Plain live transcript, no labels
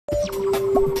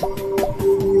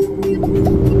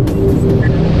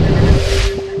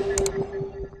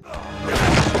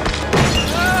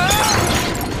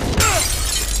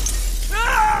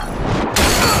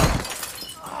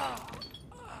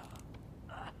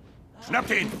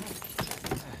Schnappt ihn!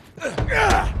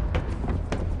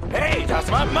 Hey, das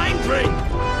war mein Drink!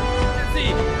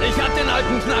 Sie, ich hab den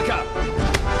alten Knacker!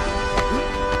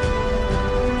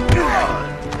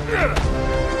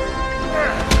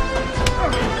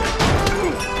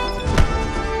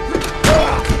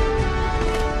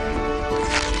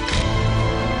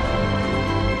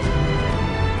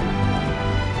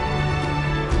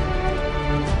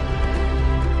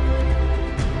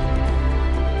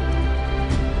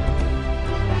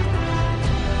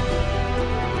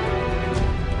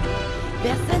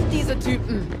 Wer sind diese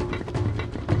Typen?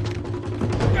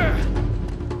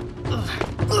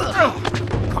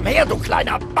 Komm her, du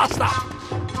kleiner Bastard!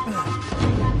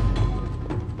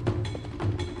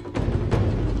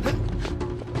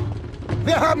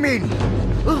 Wir haben ihn!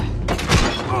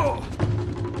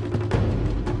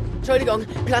 Entschuldigung,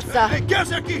 Platz da.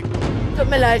 Gersaki! Tut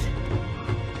mir leid.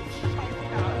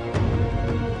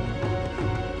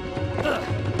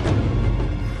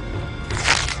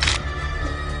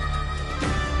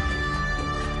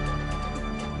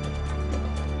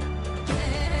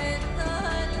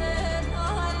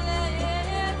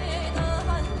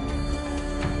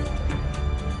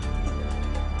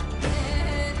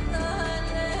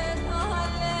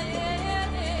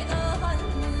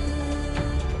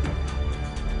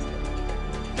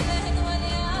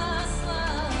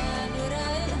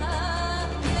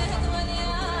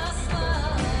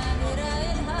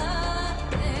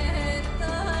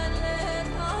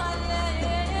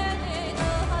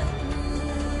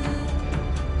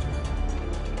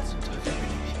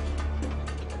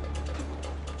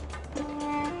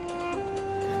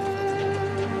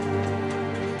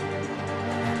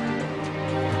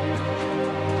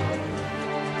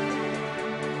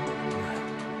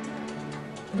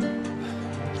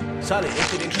 Sully,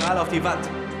 richte den Strahl auf die Wand.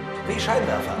 Wie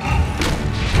Scheinwerfer.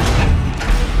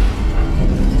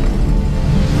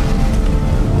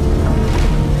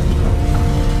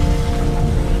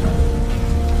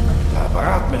 Da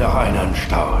brat mir doch einen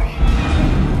Storch.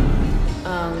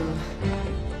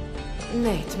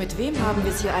 Nate, mit wem haben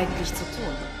wir es hier eigentlich zu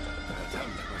tun?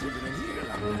 Verdammt, wo sind wir denn hier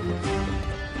gelandet?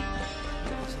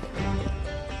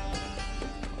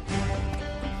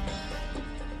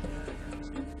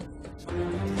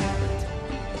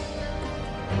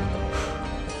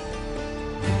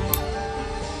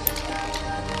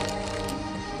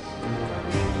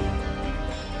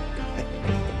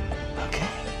 Okay.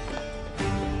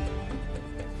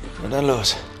 Und dann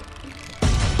los.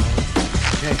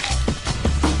 Okay.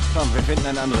 Komm, wir finden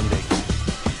einen anderen Weg.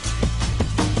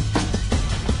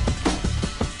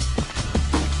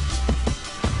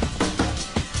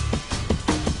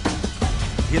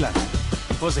 Hier lang.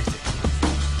 Vorsichtig.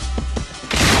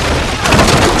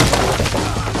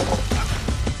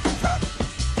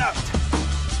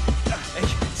 Ich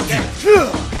bin's, Geld.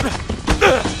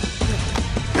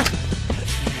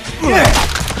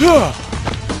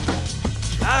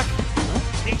 Schlag!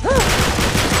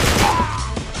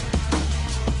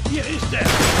 Hier ist er!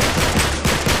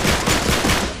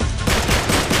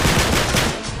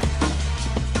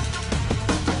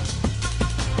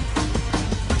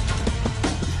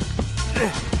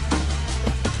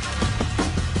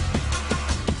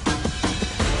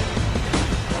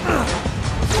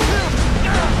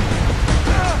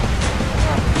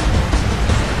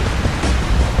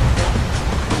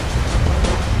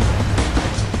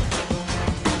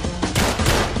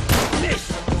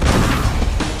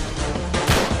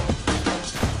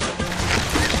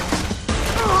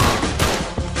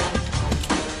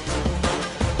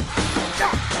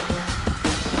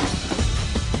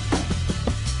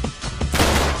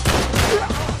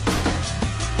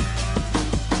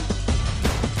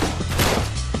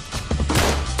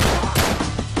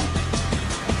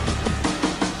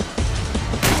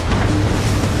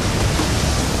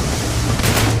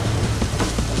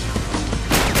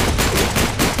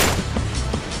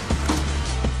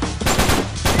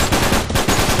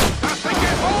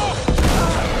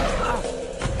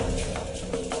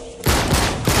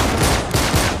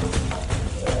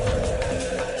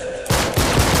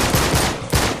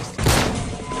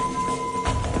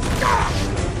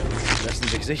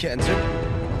 Sicher entzünden?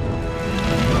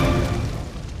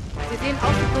 Sie sehen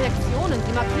aus wie Projektionen.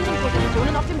 Sie markieren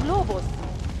Positionen auf dem Globus.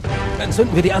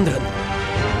 Entzünden wir die anderen.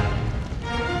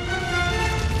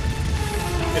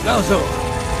 Genau so.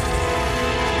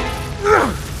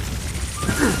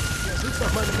 Versuch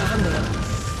doch mal mit der anderen.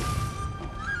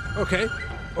 Okay.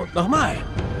 Und nochmal.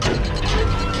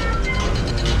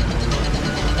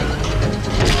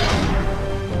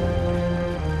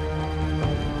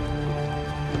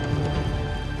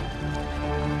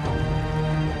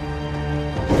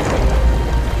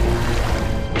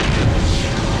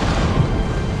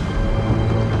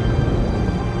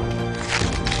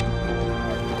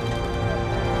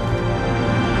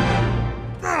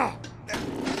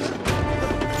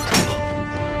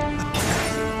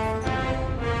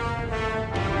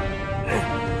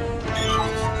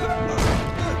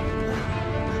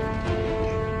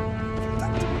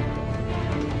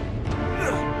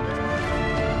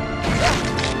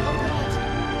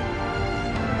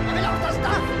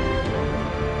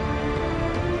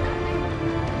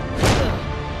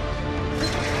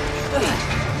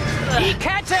 Die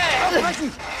Kette!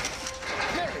 Aufbrechen!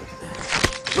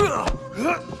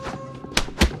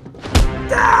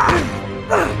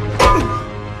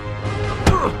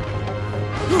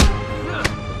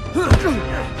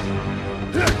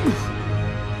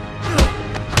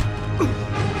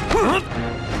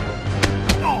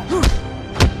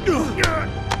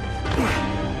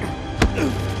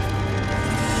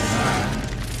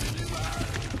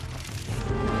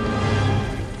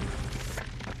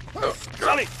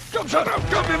 Ronny, komm schon,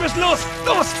 komm, wir müssen los!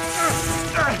 Los!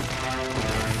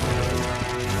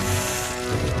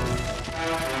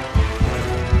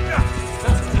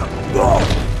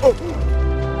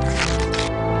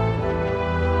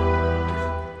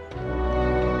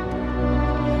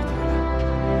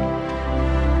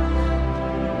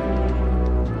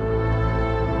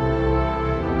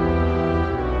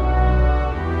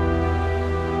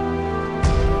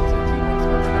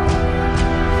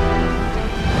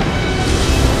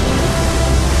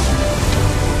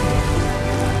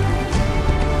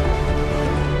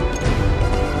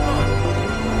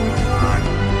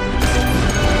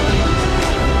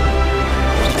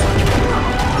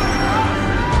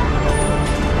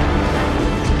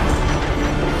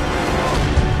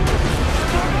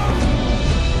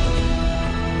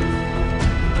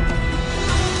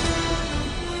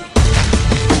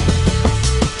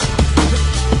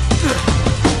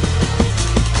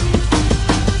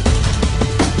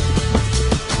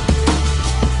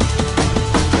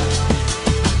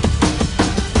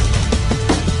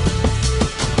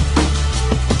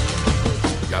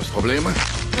 Gab's Probleme?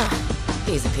 Ach,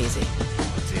 easy peasy.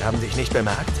 Sie haben dich nicht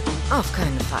bemerkt? Auf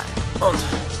keinen Fall. Und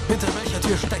hinter welcher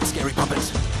Tür steckt Scary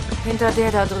Poppins? Hinter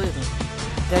der da drüben.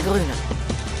 Der Grüne.